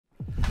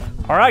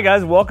All right,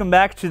 guys, welcome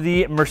back to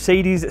the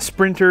Mercedes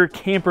Sprinter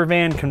camper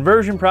van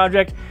conversion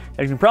project.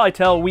 As you can probably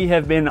tell, we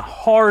have been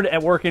hard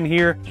at work in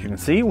here. As you can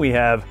see, we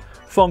have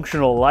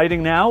functional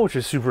lighting now, which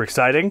is super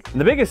exciting.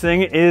 And the biggest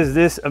thing is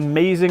this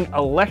amazing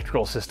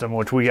electrical system,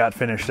 which we got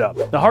finished up.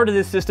 The heart of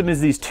this system is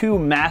these two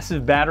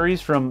massive batteries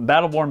from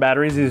Battle Born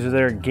Batteries. These are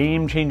their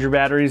game changer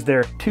batteries.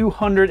 They're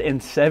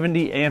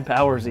 270 amp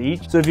hours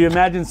each. So if you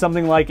imagine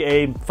something like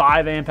a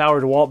 5 amp hour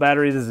DeWalt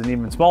battery, this is an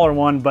even smaller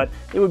one, but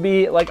it would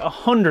be like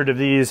 100 of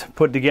these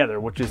put together,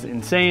 which is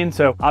insane.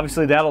 So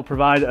obviously that'll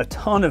provide a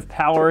ton of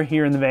power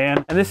here in the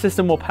van. And this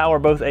system will power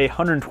both a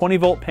 120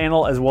 volt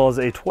panel as well as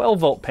a 12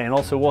 volt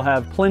panel. So we'll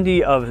have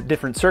plenty of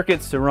different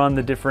circuits to run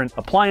the different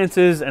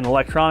appliances and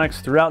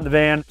electronics throughout the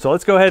van. So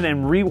let's go ahead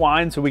and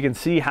rewind so we can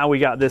see how we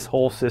got this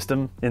whole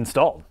system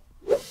installed.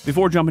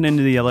 Before jumping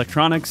into the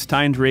electronics,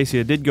 Ty and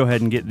Teresia did go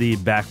ahead and get the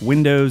back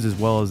windows as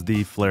well as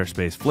the flare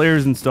space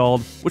flares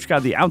installed, which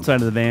got the outside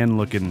of the van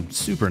looking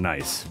super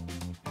nice.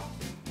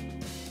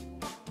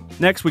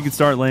 Next, we could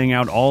start laying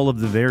out all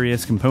of the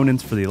various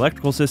components for the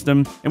electrical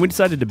system, and we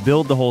decided to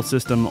build the whole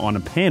system on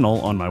a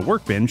panel on my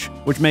workbench,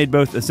 which made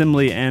both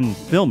assembly and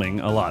filming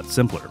a lot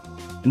simpler.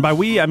 And by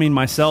we, I mean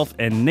myself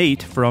and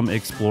Nate from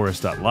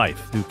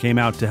Explorus.life, who came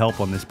out to help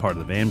on this part of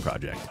the van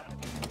project.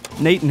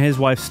 Nate and his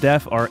wife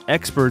Steph are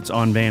experts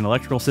on van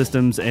electrical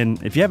systems,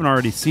 and if you haven't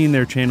already seen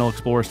their channel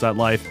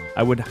Explorus.life,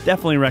 I would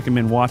definitely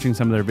recommend watching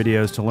some of their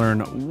videos to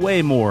learn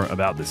way more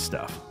about this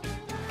stuff.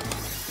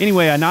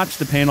 Anyway, I notched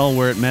the panel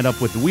where it met up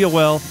with the wheel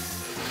well,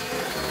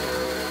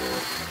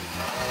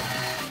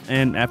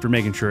 and after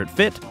making sure it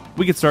fit,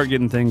 we could start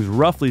getting things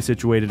roughly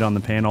situated on the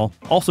panel,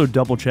 also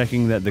double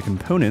checking that the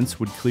components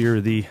would clear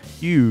the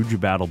huge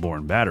Battle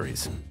Born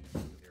batteries.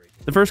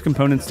 The first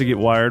components to get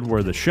wired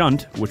were the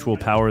shunt, which will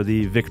power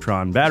the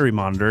Victron battery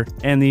monitor,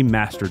 and the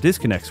master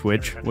disconnect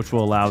switch, which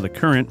will allow the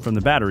current from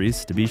the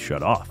batteries to be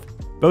shut off.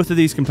 Both of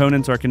these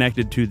components are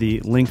connected to the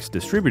Lynx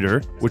distributor,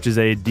 which is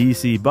a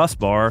DC bus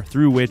bar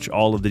through which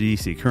all of the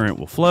DC current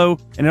will flow,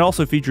 and it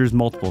also features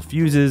multiple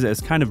fuses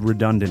as kind of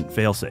redundant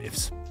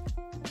failsafes.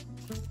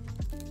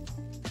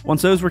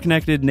 Once those were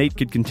connected, Nate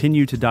could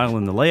continue to dial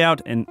in the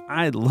layout, and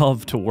I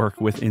love to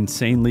work with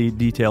insanely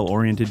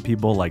detail-oriented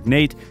people like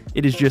Nate.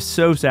 It is just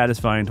so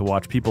satisfying to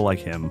watch people like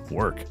him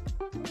work.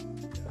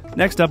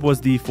 Next up was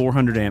the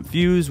 400 amp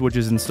fuse, which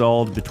is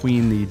installed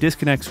between the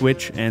disconnect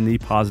switch and the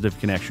positive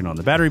connection on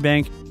the battery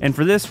bank, and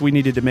for this we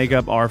needed to make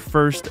up our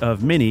first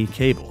of many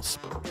cables.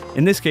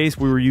 In this case,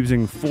 we were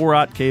using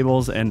 4/0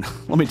 cables, and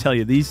let me tell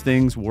you, these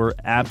things were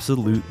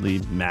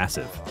absolutely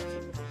massive.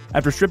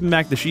 After stripping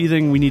back the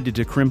sheathing, we needed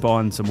to crimp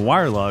on some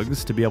wire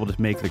lugs to be able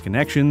to make the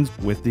connections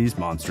with these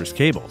monstrous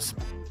cables.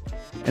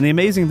 And the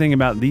amazing thing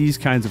about these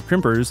kinds of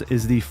crimpers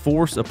is the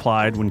force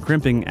applied when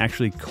crimping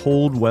actually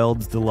cold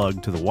welds the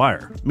lug to the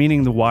wire,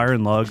 meaning the wire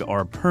and lug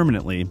are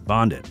permanently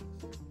bonded.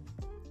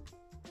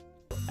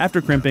 After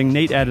crimping,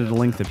 Nate added a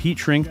length of heat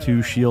shrink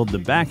to shield the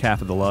back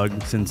half of the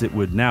lug since it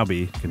would now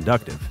be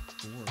conductive.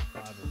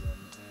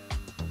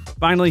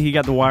 Finally, he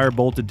got the wire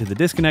bolted to the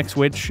disconnect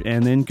switch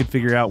and then could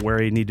figure out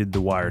where he needed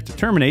the wire to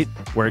terminate,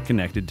 where it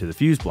connected to the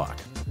fuse block.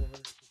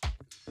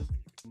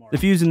 The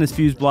fuse in this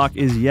fuse block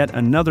is yet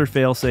another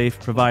failsafe,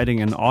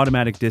 providing an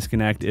automatic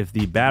disconnect if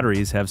the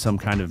batteries have some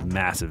kind of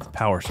massive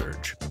power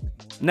surge.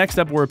 Next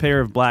up were a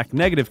pair of black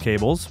negative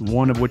cables,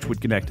 one of which would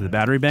connect to the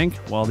battery bank,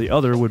 while the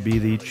other would be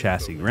the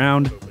chassis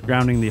ground,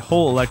 grounding the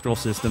whole electrical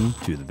system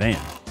to the van.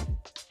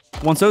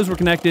 Once those were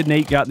connected,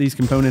 Nate got these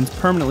components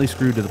permanently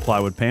screwed to the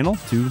plywood panel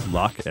to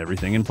lock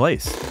everything in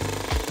place.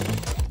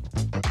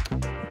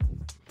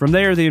 From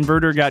there, the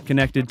inverter got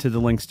connected to the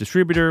Lynx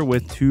distributor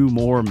with two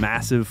more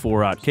massive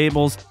 4/0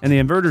 cables, and the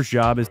inverter's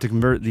job is to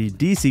convert the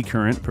DC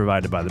current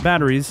provided by the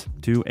batteries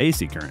to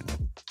AC current.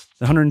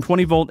 The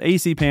 120 volt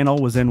AC panel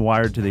was then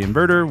wired to the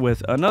inverter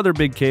with another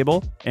big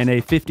cable, and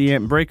a 50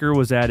 amp breaker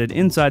was added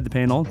inside the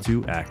panel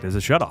to act as a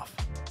shutoff.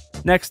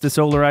 Next, the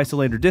solar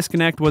isolator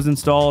disconnect was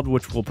installed,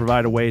 which will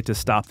provide a way to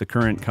stop the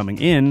current coming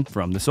in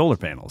from the solar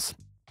panels.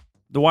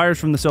 The wires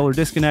from the solar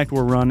disconnect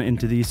were run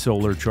into the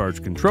solar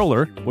charge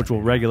controller, which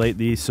will regulate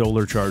the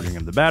solar charging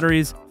of the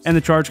batteries, and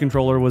the charge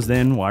controller was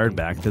then wired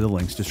back to the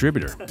Lynx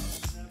distributor.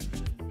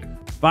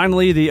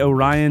 Finally, the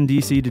Orion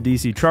DC to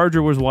DC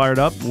charger was wired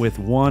up with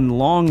one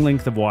long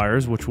length of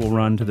wires which will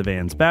run to the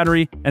van's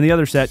battery, and the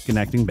other set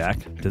connecting back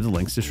to the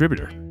Lynx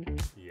distributor.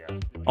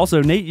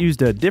 Also, Nate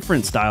used a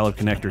different style of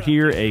connector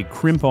here, a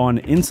crimp-on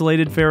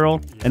insulated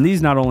ferrule, and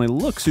these not only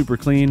look super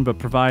clean, but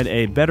provide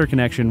a better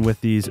connection with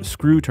these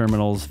screw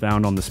terminals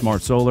found on the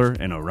Smart Solar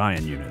and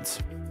Orion units.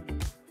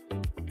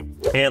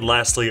 And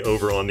lastly,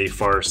 over on the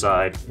far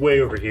side, way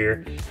over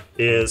here,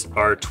 is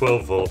our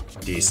 12 volt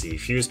DC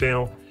fuse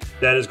panel.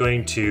 That is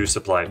going to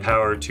supply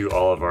power to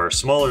all of our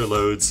smaller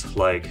loads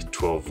like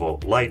 12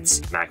 volt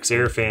lights, max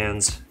air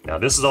fans. Now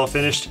this is all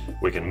finished,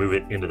 we can move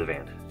it into the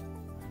van.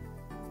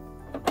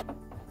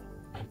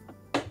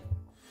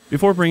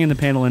 Before bringing the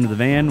panel into the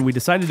van, we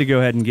decided to go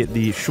ahead and get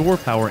the shore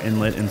power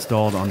inlet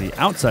installed on the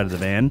outside of the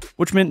van,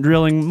 which meant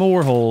drilling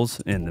more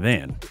holes in the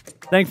van.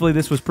 Thankfully,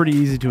 this was pretty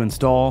easy to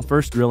install,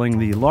 first drilling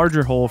the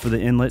larger hole for the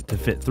inlet to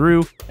fit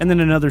through, and then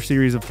another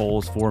series of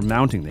holes for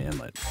mounting the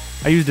inlet.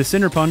 I used a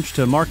cinder punch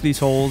to mark these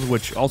holes,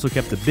 which also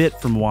kept the bit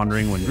from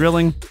wandering when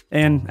drilling,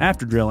 and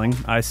after drilling,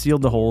 I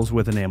sealed the holes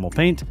with enamel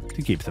paint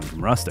to keep them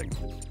from rusting.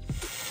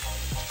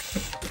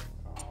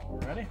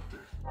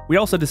 We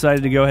also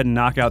decided to go ahead and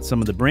knock out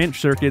some of the branch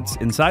circuits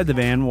inside the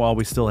van while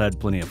we still had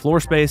plenty of floor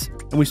space,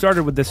 and we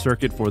started with this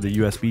circuit for the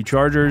USB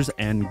chargers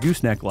and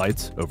gooseneck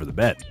lights over the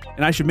bed.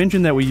 And I should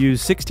mention that we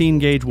used 16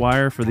 gauge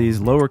wire for these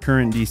lower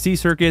current DC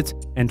circuits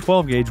and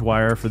 12 gauge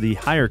wire for the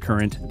higher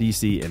current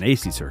DC and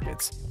AC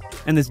circuits.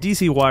 And this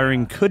DC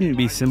wiring couldn't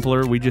be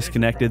simpler. We just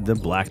connected the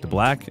black to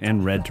black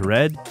and red to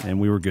red, and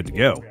we were good to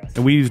go.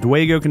 And we used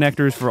Wago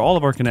connectors for all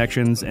of our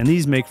connections, and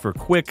these make for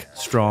quick,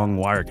 strong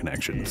wire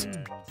connections.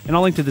 And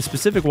I'll link to the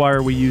specific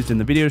wire we used in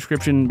the video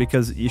description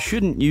because you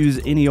shouldn't use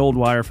any old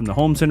wire from the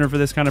home center for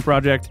this kind of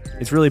project.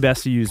 It's really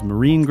best to use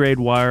marine grade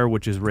wire,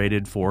 which is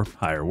rated for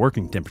higher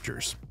working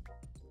temperatures.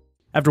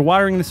 After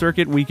wiring the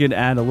circuit, we could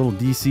add a little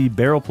DC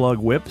barrel plug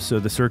whip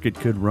so the circuit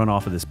could run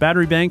off of this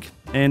battery bank.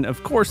 And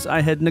of course, I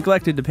had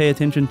neglected to pay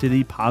attention to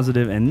the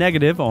positive and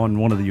negative on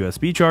one of the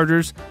USB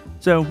chargers,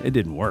 so it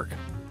didn't work.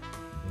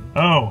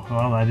 Oh,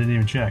 well, I didn't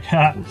even check.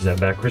 Is that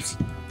backwards?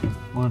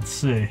 Let's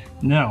see.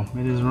 No,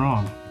 it is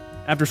wrong.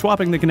 After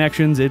swapping the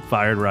connections, it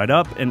fired right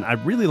up, and I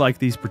really like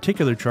these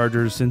particular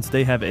chargers since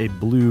they have a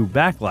blue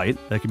backlight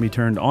that can be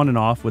turned on and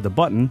off with a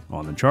button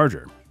on the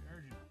charger.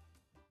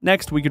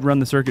 Next, we could run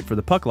the circuit for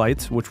the puck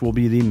lights, which will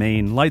be the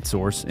main light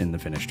source in the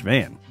finished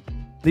van.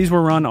 These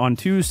were run on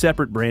two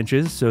separate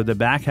branches, so the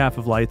back half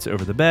of lights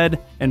over the bed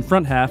and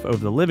front half over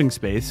the living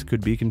space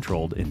could be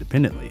controlled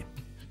independently.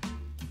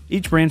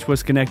 Each branch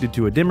was connected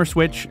to a dimmer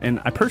switch, and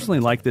I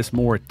personally like this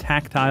more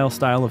tactile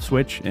style of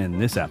switch in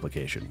this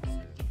application.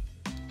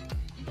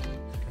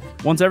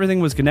 Once everything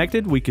was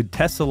connected, we could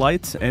test the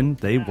lights, and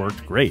they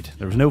worked great.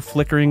 There was no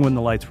flickering when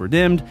the lights were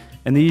dimmed,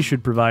 and these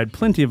should provide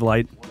plenty of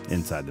light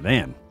inside the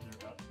van.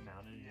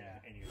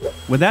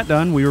 With that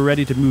done, we were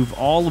ready to move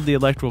all of the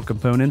electrical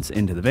components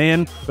into the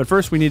van, but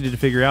first we needed to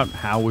figure out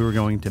how we were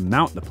going to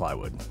mount the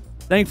plywood.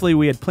 Thankfully,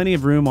 we had plenty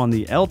of room on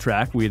the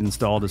L-track we had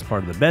installed as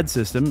part of the bed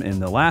system in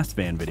the last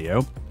van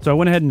video, so I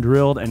went ahead and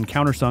drilled and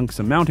countersunk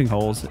some mounting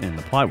holes in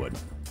the plywood.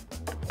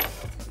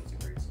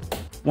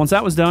 Once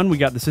that was done, we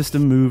got the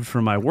system moved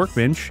from my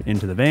workbench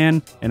into the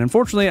van, and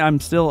unfortunately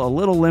I'm still a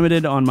little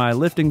limited on my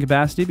lifting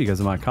capacity because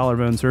of my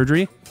collarbone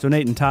surgery, so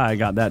Nate and Ty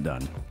got that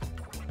done.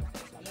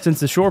 Since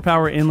the shore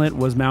power inlet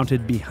was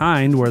mounted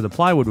behind where the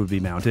plywood would be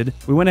mounted,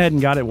 we went ahead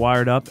and got it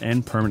wired up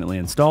and permanently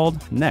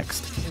installed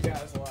next.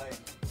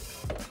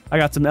 I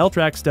got some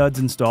L-track studs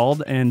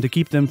installed, and to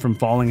keep them from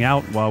falling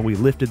out while we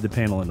lifted the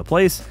panel into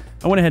place,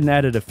 I went ahead and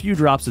added a few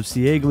drops of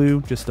CA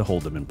glue just to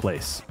hold them in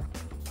place.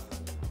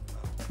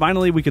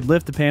 Finally, we could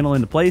lift the panel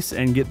into place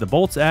and get the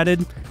bolts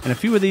added, and a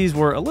few of these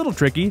were a little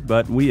tricky,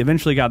 but we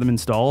eventually got them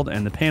installed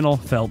and the panel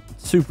felt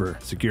super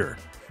secure.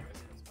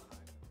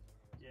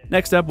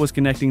 Next up was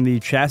connecting the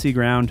chassis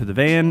ground to the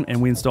van,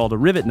 and we installed a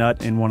rivet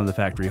nut in one of the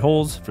factory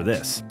holes for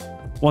this.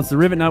 Once the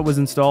rivet nut was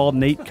installed,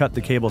 Nate cut the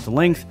cable to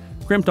length,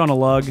 crimped on a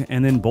lug,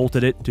 and then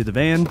bolted it to the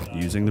van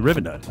using the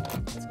rivet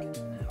nut.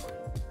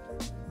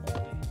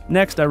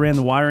 Next, I ran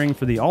the wiring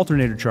for the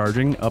alternator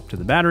charging up to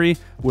the battery,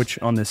 which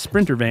on this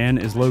Sprinter van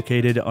is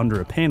located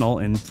under a panel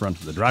in front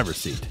of the driver's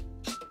seat.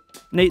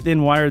 Nate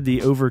then wired the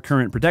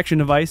overcurrent protection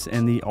device,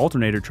 and the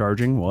alternator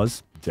charging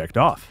was checked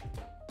off.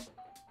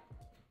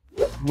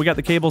 We got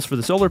the cables for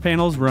the solar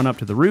panels run up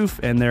to the roof,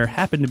 and there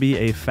happened to be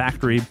a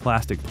factory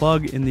plastic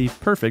plug in the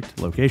perfect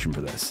location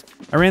for this.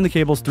 I ran the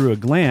cables through a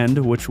gland,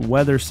 which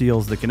weather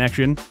seals the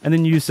connection, and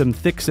then used some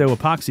Thixo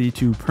epoxy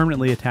to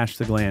permanently attach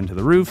the gland to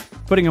the roof,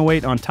 putting a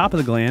weight on top of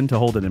the gland to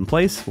hold it in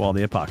place while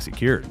the epoxy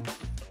cured.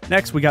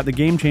 Next, we got the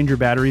Game Changer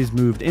batteries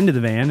moved into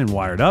the van and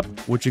wired up,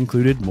 which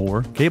included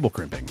more cable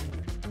crimping.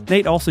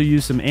 Nate also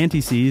used some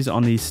anti-seize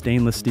on these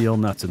stainless steel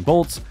nuts and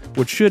bolts,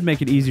 which should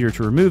make it easier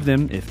to remove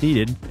them if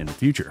needed in the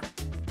future.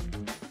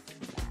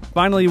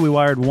 Finally, we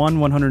wired one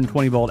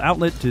 120-volt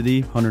outlet to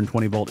the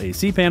 120-volt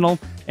AC panel,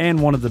 and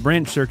one of the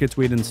branch circuits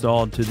we had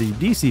installed to the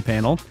DC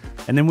panel,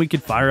 and then we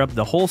could fire up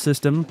the whole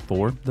system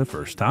for the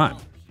first time.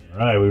 All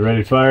right, we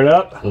ready to fire it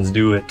up? Let's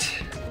do it.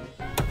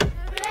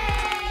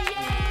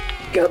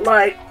 Got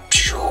light.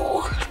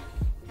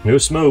 No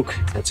smoke.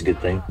 That's a good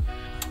thing.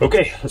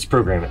 Okay, let's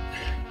program it.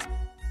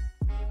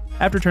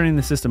 After turning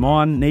the system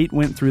on, Nate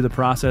went through the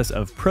process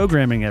of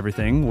programming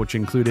everything, which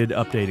included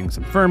updating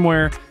some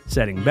firmware,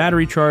 setting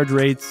battery charge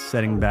rates,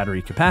 setting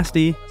battery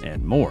capacity,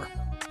 and more.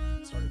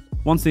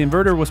 Once the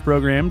inverter was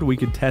programmed, we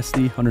could test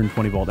the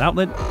 120-volt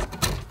outlet.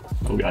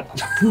 Oh god.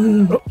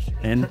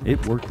 And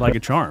it worked like a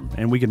charm,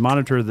 and we could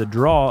monitor the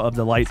draw of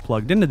the light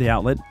plugged into the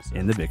outlet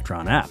in the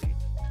Victron app.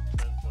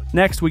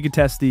 Next, we could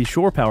test the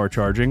shore power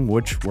charging,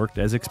 which worked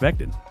as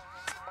expected.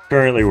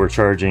 Currently we're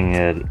charging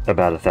at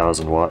about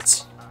 1,000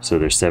 watts. So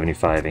there's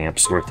 75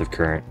 amps worth of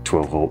current,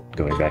 12 volt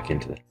going back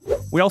into it.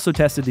 We also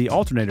tested the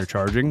alternator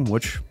charging,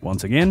 which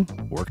once again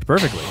worked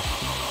perfectly.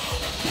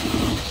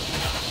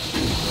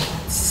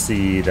 Let's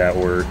see that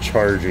we're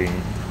charging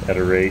at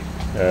a rate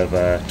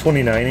of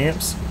 29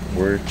 amps.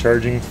 We're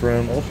charging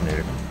from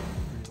alternator.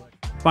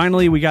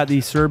 Finally, we got the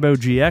Serbo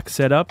GX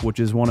set up, which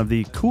is one of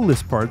the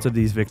coolest parts of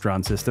these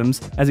Victron systems,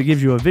 as it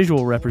gives you a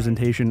visual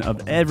representation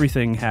of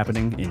everything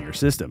happening in your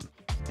system.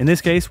 In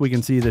this case, we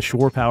can see the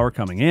shore power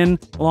coming in,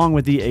 along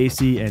with the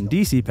AC and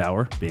DC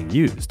power being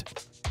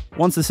used.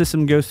 Once the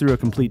system goes through a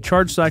complete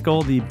charge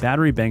cycle, the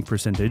battery bank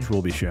percentage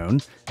will be shown,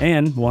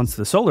 and once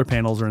the solar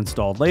panels are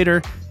installed later,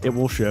 it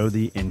will show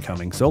the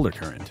incoming solar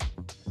current.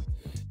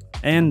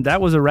 And that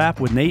was a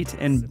wrap with Nate,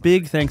 and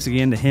big thanks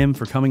again to him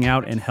for coming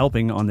out and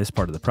helping on this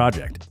part of the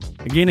project.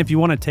 Again, if you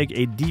want to take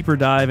a deeper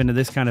dive into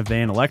this kind of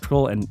van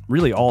electrical and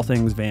really all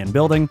things van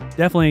building,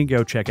 definitely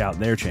go check out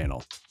their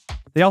channel.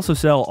 They also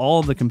sell all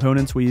of the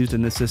components we used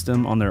in this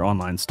system on their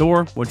online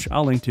store, which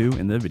I'll link to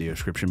in the video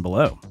description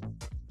below.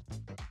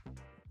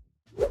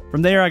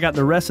 From there, I got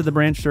the rest of the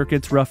branch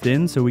circuits roughed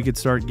in so we could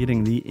start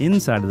getting the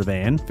inside of the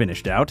van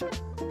finished out.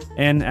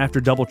 And after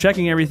double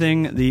checking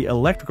everything, the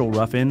electrical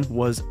rough-in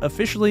was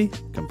officially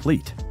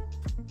complete.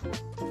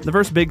 The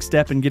first big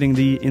step in getting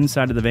the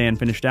inside of the van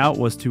finished out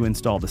was to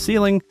install the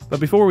ceiling, but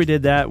before we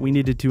did that, we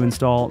needed to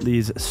install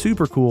these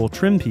super cool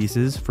trim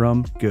pieces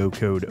from Go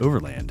Code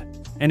Overland.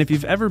 And if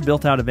you've ever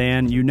built out a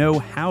van, you know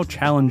how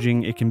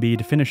challenging it can be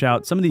to finish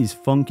out some of these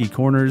funky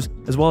corners,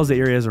 as well as the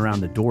areas around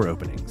the door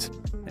openings.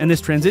 And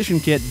this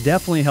transition kit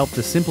definitely helped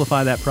to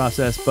simplify that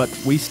process, but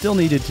we still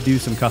needed to do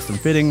some custom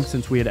fitting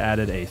since we had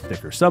added a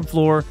thicker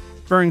subfloor,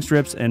 furring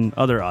strips, and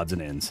other odds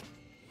and ends.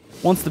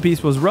 Once the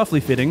piece was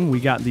roughly fitting, we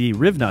got the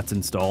riv nuts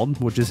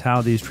installed, which is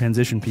how these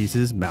transition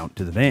pieces mount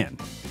to the van.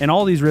 And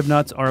all these riv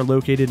nuts are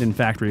located in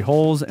factory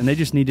holes, and they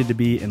just needed to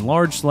be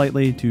enlarged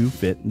slightly to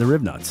fit the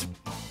riv nuts.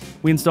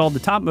 We installed the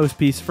topmost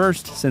piece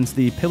first, since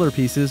the pillar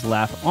pieces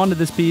lap onto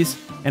this piece,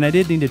 and I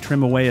did need to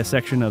trim away a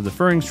section of the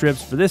furring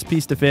strips for this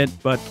piece to fit,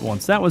 but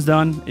once that was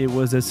done, it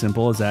was as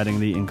simple as adding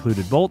the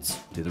included bolts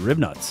to the riv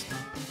nuts.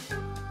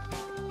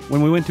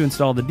 When we went to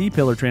install the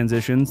D-pillar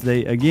transitions,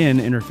 they again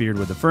interfered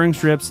with the furring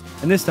strips,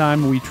 and this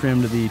time we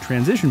trimmed the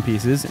transition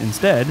pieces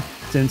instead,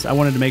 since I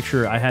wanted to make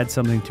sure I had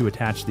something to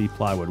attach the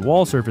plywood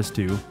wall surface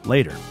to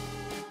later.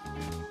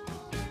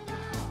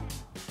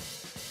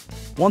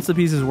 Once the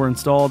pieces were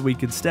installed, we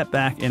could step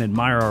back and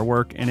admire our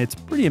work, and it's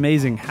pretty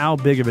amazing how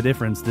big of a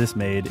difference this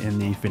made in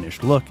the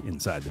finished look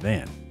inside the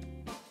van.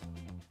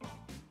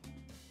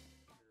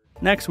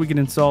 Next, we could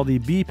install the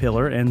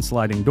B-pillar and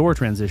sliding door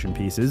transition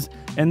pieces,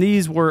 and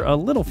these were a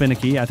little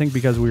finicky, I think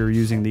because we were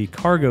using the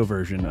cargo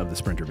version of the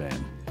Sprinter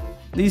van.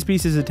 These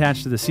pieces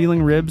attach to the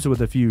ceiling ribs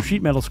with a few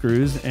sheet metal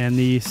screws, and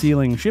the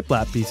ceiling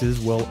shiplap pieces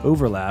will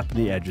overlap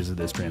the edges of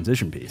this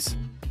transition piece.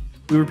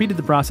 We repeated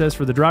the process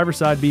for the driver's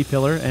side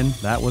B-pillar, and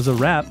that was a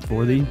wrap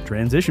for the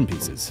transition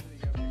pieces.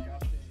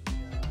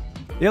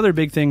 The other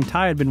big thing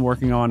Ty had been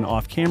working on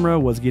off camera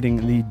was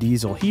getting the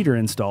diesel heater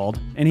installed,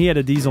 and he had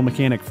a diesel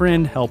mechanic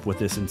friend help with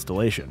this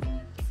installation.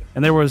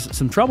 And there was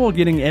some trouble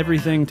getting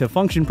everything to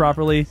function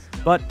properly,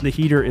 but the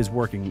heater is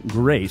working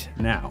great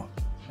now.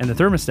 And the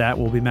thermostat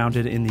will be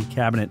mounted in the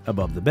cabinet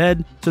above the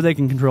bed, so they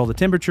can control the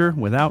temperature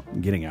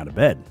without getting out of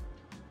bed.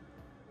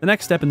 The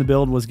next step in the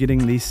build was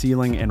getting the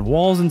ceiling and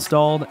walls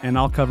installed, and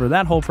I'll cover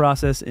that whole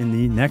process in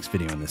the next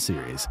video in this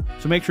series.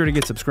 So make sure to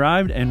get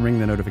subscribed and ring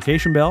the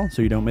notification bell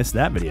so you don't miss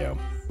that video.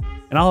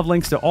 And I'll have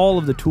links to all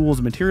of the tools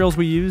and materials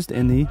we used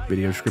in the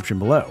video description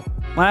below.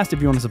 Last,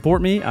 if you want to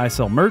support me, I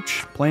sell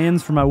merch,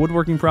 plans for my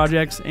woodworking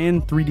projects,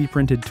 and 3D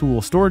printed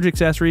tool storage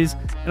accessories,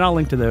 and I'll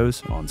link to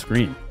those on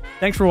screen.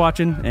 Thanks for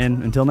watching,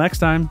 and until next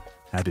time,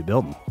 happy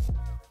building.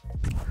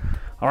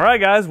 All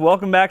right, guys,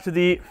 welcome back to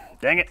the...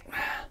 Dang it.